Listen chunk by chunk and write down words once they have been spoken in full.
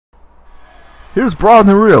Here's Bra in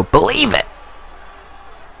the real. Believe it.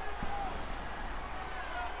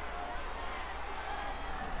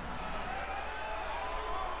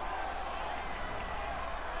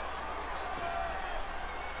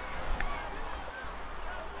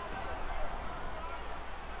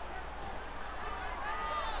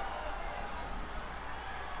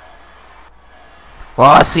 Well,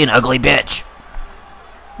 I see an ugly bitch.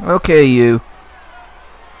 Okay, you.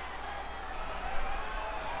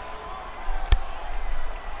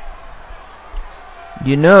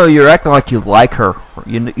 You know, you're acting like you like her.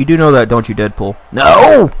 You do know that, don't you, Deadpool?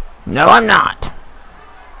 No! No, I'm not.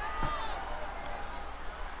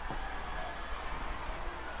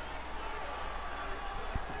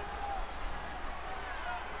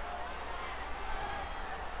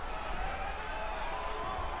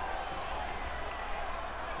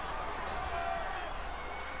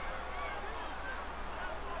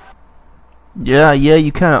 Yeah,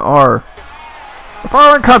 you kinda are. The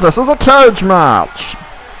following contest is a cage match.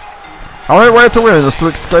 Only way to win is to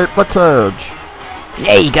escape the cage.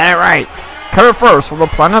 Yeah, you got it right. Coming first from the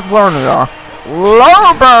planet Zarnia,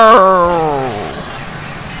 Lobo!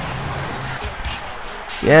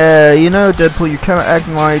 Yeah, you know, Deadpool, you're kinda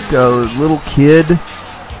acting like a little kid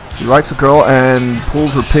who likes a girl and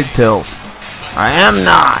pulls her pigtails. I am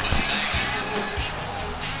not.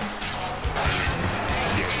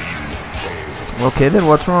 Okay, then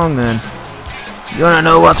what's wrong then? You wanna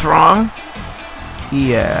know what's wrong?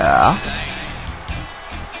 Yeah.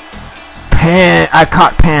 Pan, I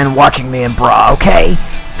caught Pan watching me and Bra, okay?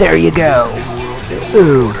 There you go.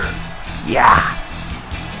 Ooh. Yeah.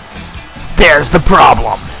 There's the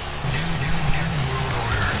problem.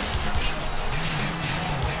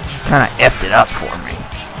 Kinda effed it up for me.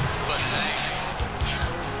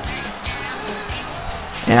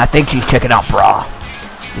 And I think she's checking out Bra.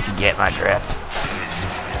 If you get my drift.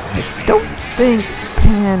 I don't think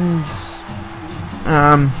Pan's...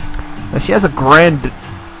 she has a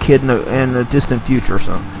grandkid in the distant future,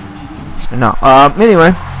 so... No,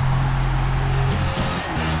 anyway.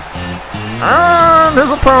 And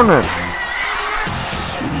his opponent.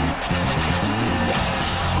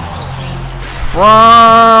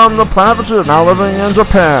 From the planet Vegeta, now living in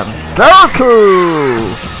Japan,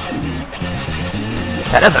 Goku!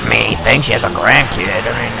 That doesn't mean anything. She has a grandkid.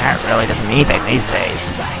 I mean, that really doesn't mean anything these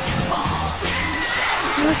days.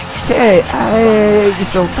 Okay, I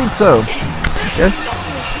just don't think so. Okay.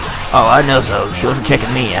 Oh, I know so. She wasn't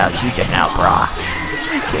checking me out. She was checking out Bra.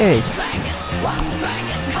 Okay.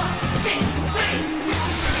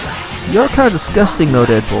 You're kind of disgusting though,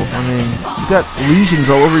 Deadpool. I mean, you got lesions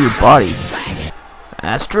all over your body.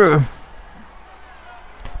 That's true.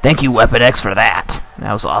 Thank you, Weapon X, for that.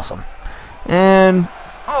 That was awesome. And...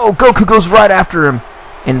 oh, Goku goes right after him.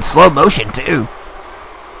 In slow motion, too.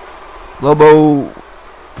 Lobo...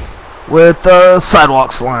 with a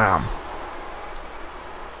sidewalk slam.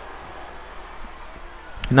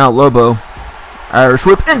 Now Lobo... Irish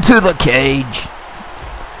whip into the cage.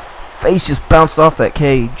 Face just bounced off that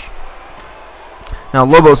cage. Now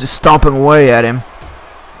Lobo's just stomping away at him.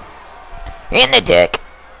 In the dick.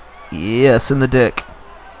 Yes, in the dick.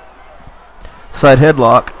 Side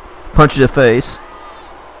headlock. Punch to the face.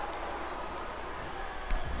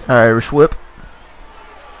 Irish whip.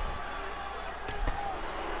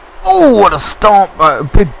 Oh, what a stomp! A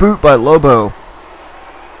big boot by Lobo.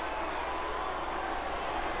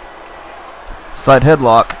 Side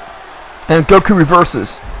headlock. And Goku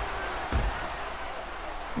reverses.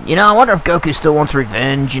 You know, I wonder if Goku still wants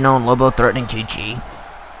revenge, you know, and Lobo threatening Chi-Chi.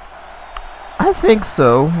 I think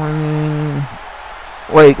so. I mean...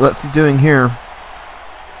 wait, what's he doing here?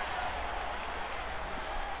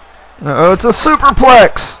 Uh-oh, it's a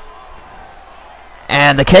superplex!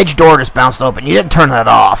 And the cage door just bounced open. You didn't turn that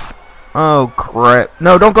off. Oh, crap.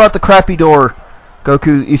 No, don't go out the crappy door,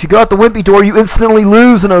 Goku. If you go out the wimpy door, you instantly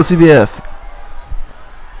lose an OCBF.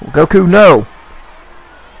 Goku, no.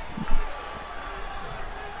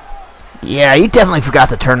 Yeah, you definitely forgot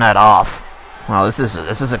to turn that off. Well, this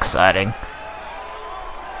is exciting.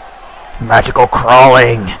 Magical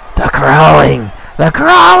crawling! The crawling! The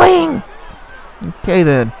crawling! Okay,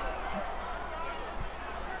 then.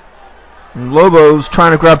 And Lobo's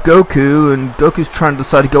trying to grab Goku, and Goku's trying to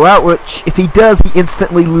decide to go out, which, if he does, he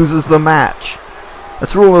instantly loses the match.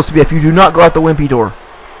 That's the rule of OCBF. You do not go out the wimpy door.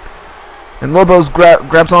 And Lobo's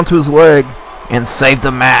grabs onto his leg And saved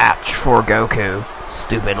the match for Goku.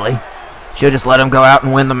 Stupidly. Should've just let him go out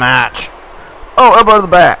and win the match. Oh, elbow to the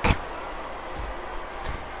back.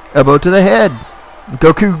 Elbow to the head.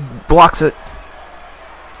 Goku blocks it.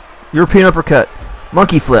 European uppercut.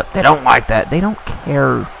 Monkey flip. They don't like that. They don't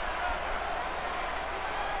care.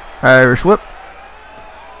 Irish whip.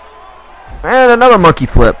 And another monkey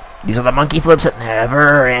flip. These are the monkey flips that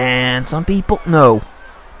never end. Some people... No.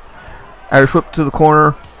 Irish whip to the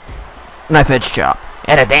corner. Knife edge chop.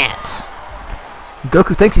 And a dance.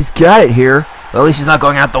 Goku thinks he's got it here. But at least he's not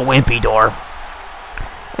going out the wimpy door.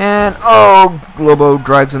 And, oh, Lobo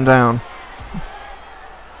drags him down.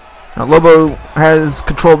 Now, Lobo has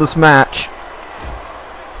control of this match.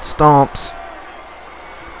 Stomps.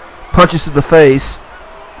 Punches to the face.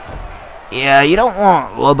 Yeah, you don't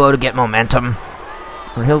want Lobo to get momentum.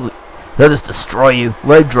 Or he'll just destroy you.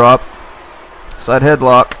 Leg drop. Side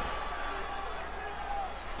headlock.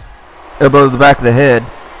 Elbow to the back of the head.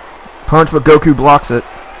 Punch, but Goku blocks it.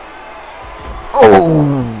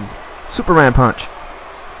 Oh! Superman punch.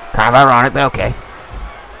 Kind of ironic, but okay.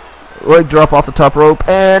 Leg drop off the top rope.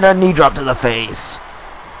 And a knee drop to the face.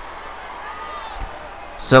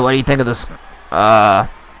 So what do you think of this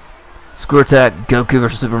Screw Attack Goku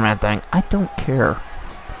versus Superman thing? I don't care.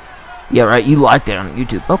 Yeah, right, you liked it on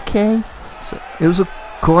YouTube. Okay. So it was a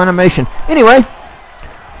cool animation. Anyway.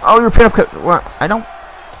 Oh, your pin-up cut. What? I don't...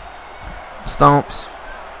 Stomps.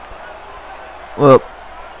 Look.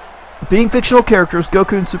 Being fictional characters,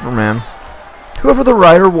 Goku and Superman, whoever the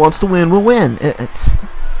writer wants to win will win. It's...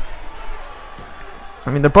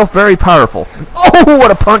 I mean, they're both very powerful. Oh,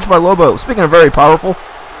 what a punch by Lobo. Speaking of very powerful.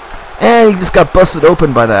 And he just got busted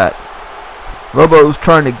open by that. Lobo's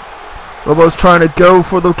trying to go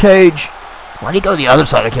for the cage. Why did he go to the other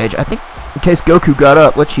side of the cage? I think in case Goku got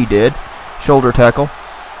up, which he did. Shoulder tackle.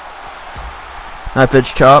 Knife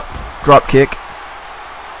edge chop. Drop kick.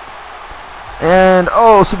 And,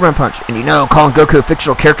 oh, Superman punch. And you know, calling Goku a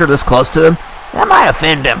fictional character this close to him, that might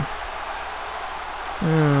offend him.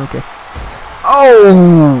 Okay.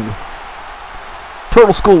 Oh!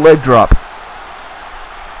 Turtle School leg drop.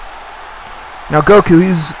 Now Goku,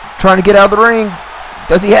 he's trying to get out of the ring.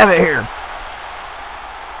 Does he have it here?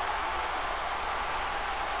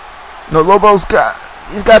 No,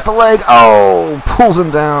 he's got the leg. Oh, pulls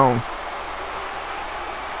him down.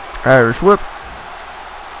 Irish whip.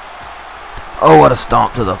 Oh, what a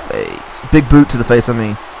stomp to the face. Big boot to the face, I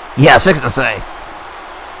mean. Yeah, I was fixing to say.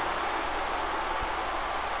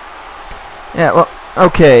 Yeah, well,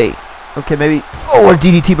 okay. Okay, maybe. Oh, what a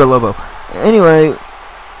DDT by Lobo. Anyway.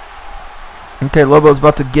 Okay, Lobo's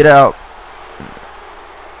about to get out.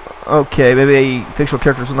 Okay, maybe fictional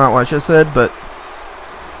characters is not what I should have said, but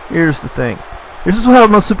here's the thing. This is how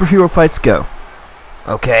most superhero fights go.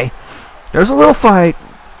 Okay. There's a little fight.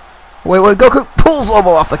 Wait, Goku pulls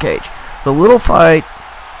Lobo off the cage. The little fight.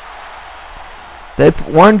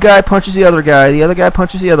 One guy punches the other guy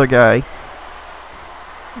punches the other guy.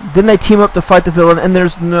 Then they team up to fight the villain, and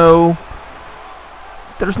there's no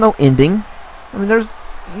ending. I mean,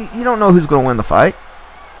 you don't know who's going to win the fight.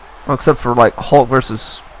 Well, except for, like, Hulk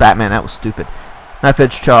versus Batman. That was stupid. Knife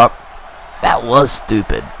edge chop. That was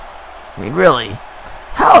stupid. I mean, really.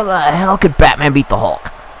 How the hell could Batman beat the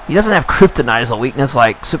Hulk? He doesn't have kryptonite as a weakness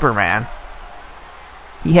like Superman.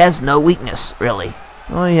 He has no weakness, really.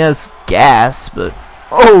 Well, he has gas, but...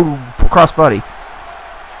 Oh! Crossbody.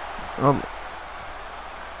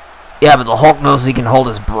 Yeah, but the Hulk knows he can hold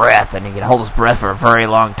his breath, and he can hold his breath for a very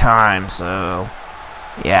long time, so...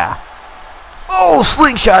 Yeah. Oh,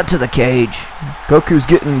 slingshot to the cage. Goku's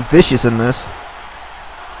getting vicious in this.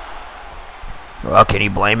 Well, can you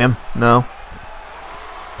blame him? No.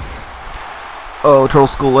 Oh, Turtle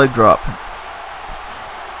School leg drop.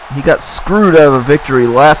 He got screwed out of a victory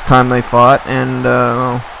last time they fought, and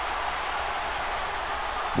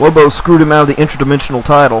Lobo screwed him out of the interdimensional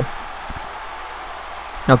title.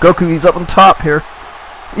 Now Goku, he's up on top here.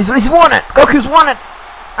 He's won it! Goku's won it!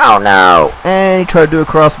 Oh no! And he tried to do a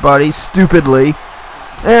crossbody, stupidly.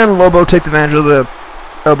 And Lobo takes advantage of the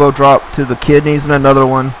elbow drop to the kidneys and another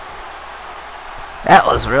one. That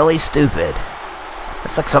was really stupid.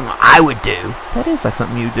 That's like something I would do. That is like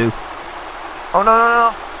something you do. Oh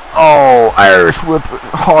no! Oh, Irish whip,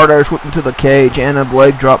 hard Irish whip into the cage, and a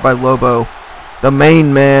leg drop by Lobo. The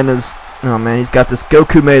main man is... Oh man, he's got this.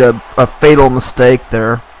 Goku made a fatal mistake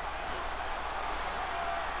there.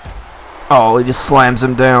 Oh, he just slams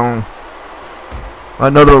him down.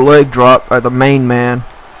 Another leg drop by the main man.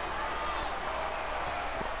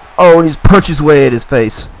 Oh, and he's punches away at his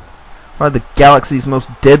face. By the galaxy's most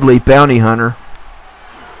deadly bounty hunter.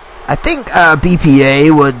 I think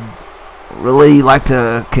BPA would really like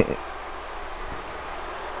to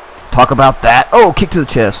talk about that. Oh, kick to the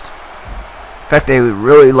chest. In fact, they would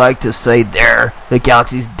really like to say they're the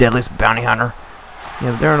galaxy's deadliest bounty hunter.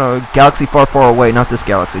 Yeah, they're in a galaxy far, far away, not this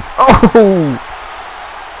galaxy. Oh!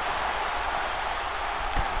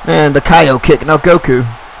 Man, the Kaido kick. Now Goku.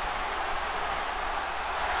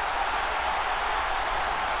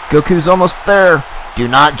 Goku's almost there. Do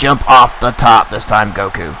not jump off the top this time,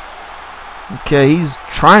 Goku. Okay, he's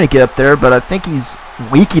trying to get up there, but I think he's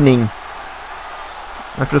weakening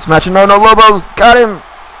after this match. No, Lobo's got him.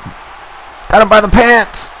 Got him by the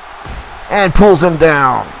pants. And pulls him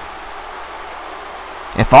down.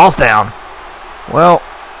 And falls down. Well,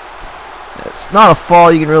 it's not a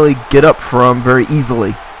fall you can really get up from very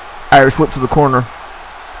easily. Irish whip to the corner.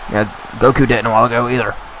 Yeah, Goku didn't a while ago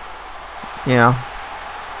either. Yeah.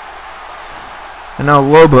 And now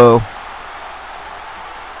Lobo.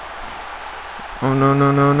 Oh,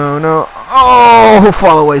 no. Oh,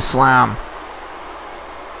 fall away slam.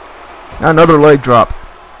 Another leg drop.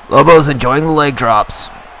 Lobo's enjoying the leg drops.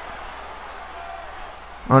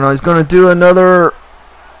 Oh, no, he's going to do another...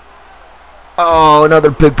 Oh,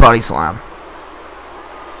 another big body slam.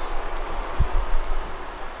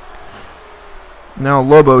 Now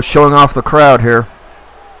Lobo's showing off the crowd here.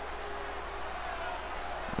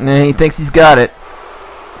 And he thinks he's got it.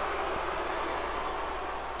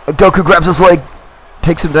 Goku grabs his leg,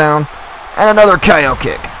 takes him down, and another KO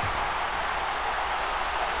kick.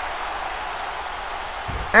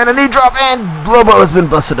 And a knee drop, and Lobo has been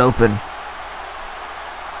busted open.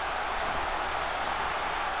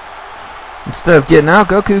 Instead of getting out,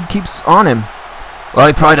 Goku keeps on him. Well,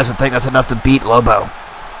 he probably doesn't think that's enough to beat Lobo.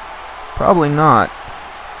 Probably not.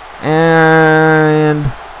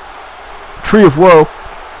 And... Tree of Woe.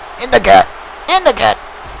 In the gut. In the gut.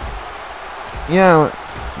 Yeah,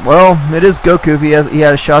 well, it is Goku. He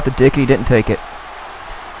had a shot to Dick and he didn't take it.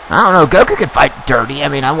 I don't know. Goku can fight dirty. I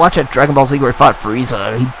mean, I watched that Dragon Ball Z where he fought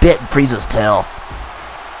Frieza. He bit Frieza's tail.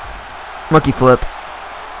 Monkey flip.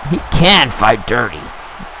 He can fight dirty.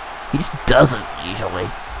 He just doesn't usually.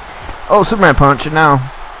 Oh, Superman punch, and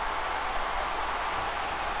now...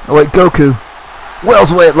 Oh wait, Goku wails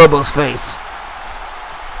away at Lobo's face.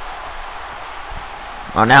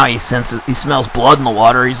 Oh, now he smells blood in the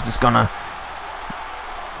water. He's just gonna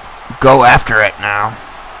go after it now.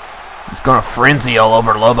 He's gonna frenzy all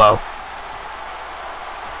over Lobo.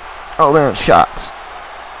 Oh man, shots.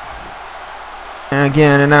 And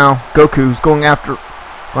again, and now Goku's going after,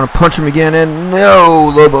 gonna punch him again, and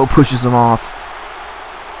no, Lobo pushes him off.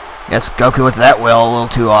 Guess Goku went to that well a little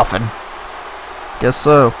too often. Guess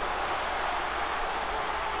so.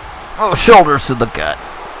 Oh, shoulders to the gut.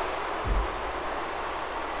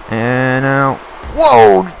 And now,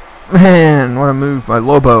 whoa, man, what a move by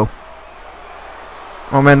Lobo.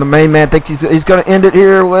 Oh man, the main man thinks he's gonna end it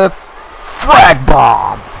here with frag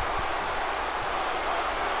bomb.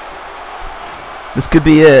 This could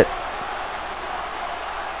be it.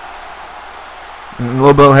 And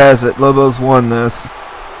Lobo has it. Lobo's won this.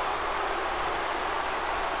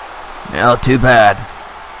 No, too bad.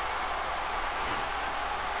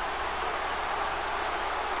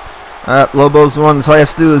 Lobo's won, so all he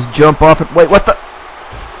has to do is jump off it. Wait, what the?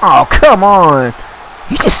 Oh, come on.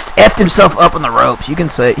 He just effed himself up in the ropes. You can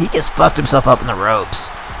say he just fucked himself up in the ropes.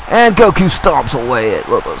 And Goku stomps away at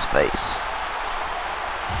Lobo's face.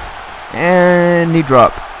 And knee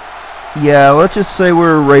drop. Yeah, let's just say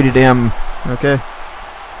we're rated M. Okay.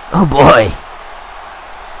 Oh boy.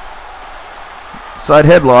 Side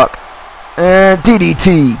headlock. And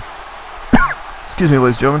DDT. Excuse me,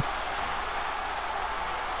 ladies and gentlemen.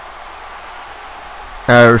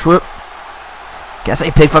 Irish whip. Guess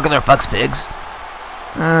they pig fucking their fucks pigs.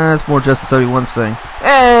 That's more Justice 71's thing.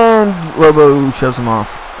 And Lobo shoves him off.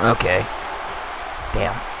 Okay.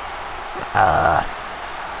 Damn.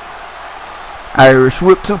 Irish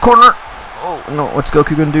whip to the corner. Oh no, what's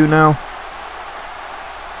Goku gonna do now?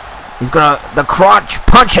 He's gonna the crotch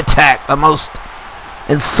punch attack, the most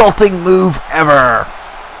insulting move ever.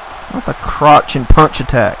 Not the crotch and punch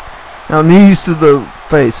attack. Now knees to the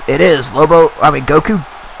face. It is. Goku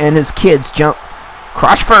and his kids jump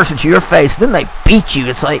crotch first into your face, then they beat you.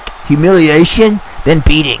 It's like humiliation, then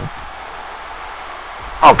beating.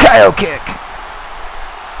 Oh, KO kick.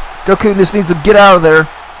 Goku just needs to get out of there.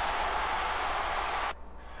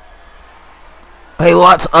 Hey,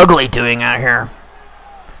 what's Ugly doing out here?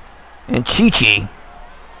 And Chi-Chi.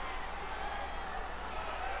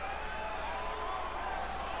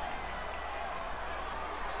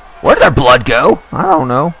 Where did their blood go? I don't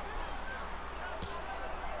know.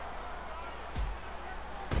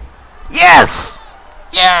 Yes!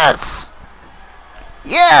 Yes!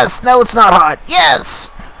 Yes! No, it's not hot.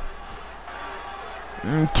 Yes!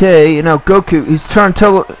 Okay, you know, Goku, he's trying to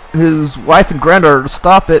tell his wife and granddaughter to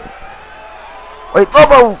stop it. Wait,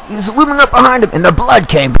 Lobo is looming up behind him, and the blood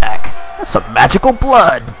came back. That's some magical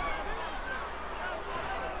blood.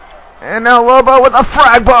 And now Lobo with a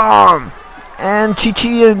frag bomb! And Chi-Chi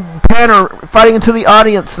and Pan are fighting into the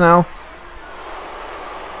audience now.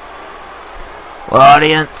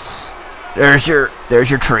 Audience, there's your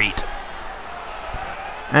treat.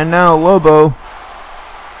 And now Lobo.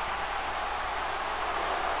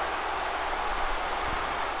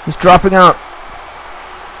 He's dropping out.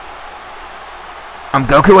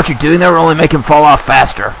 Goku, what you doing there will only make him fall off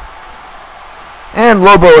faster. And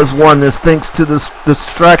Lobo has won this thanks to this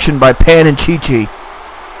distraction by Pan and Chi-Chi.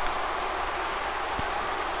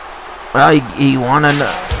 Well, he won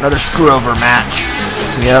another screw-over match.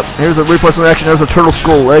 Yep, here's a replacement action. There's a Turtle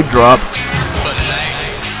Skull leg drop.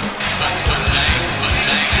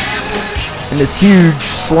 And this huge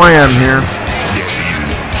slam here.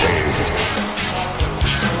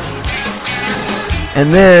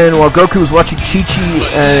 And then, while Goku was watching Chi-Chi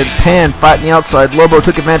and Pan fight on the outside, Lobo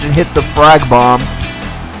took advantage and hit the frag bomb.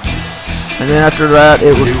 And then after that,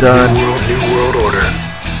 it was done. New world order.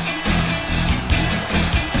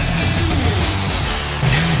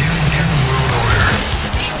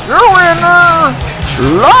 Your winner,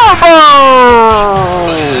 Lobo!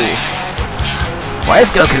 Why is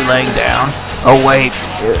Goku laying down? Oh wait,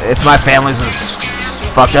 if my family's as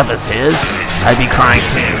fucked up as his, I'd be crying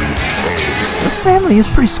too. Your family is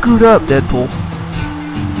pretty screwed up, Deadpool.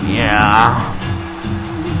 Yeah.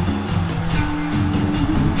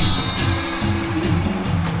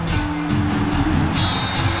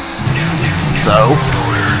 So?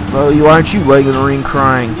 Well, why aren't you laying in the ring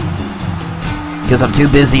crying? Because I'm too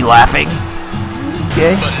busy laughing.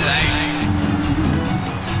 Okay.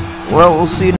 Well, we'll see you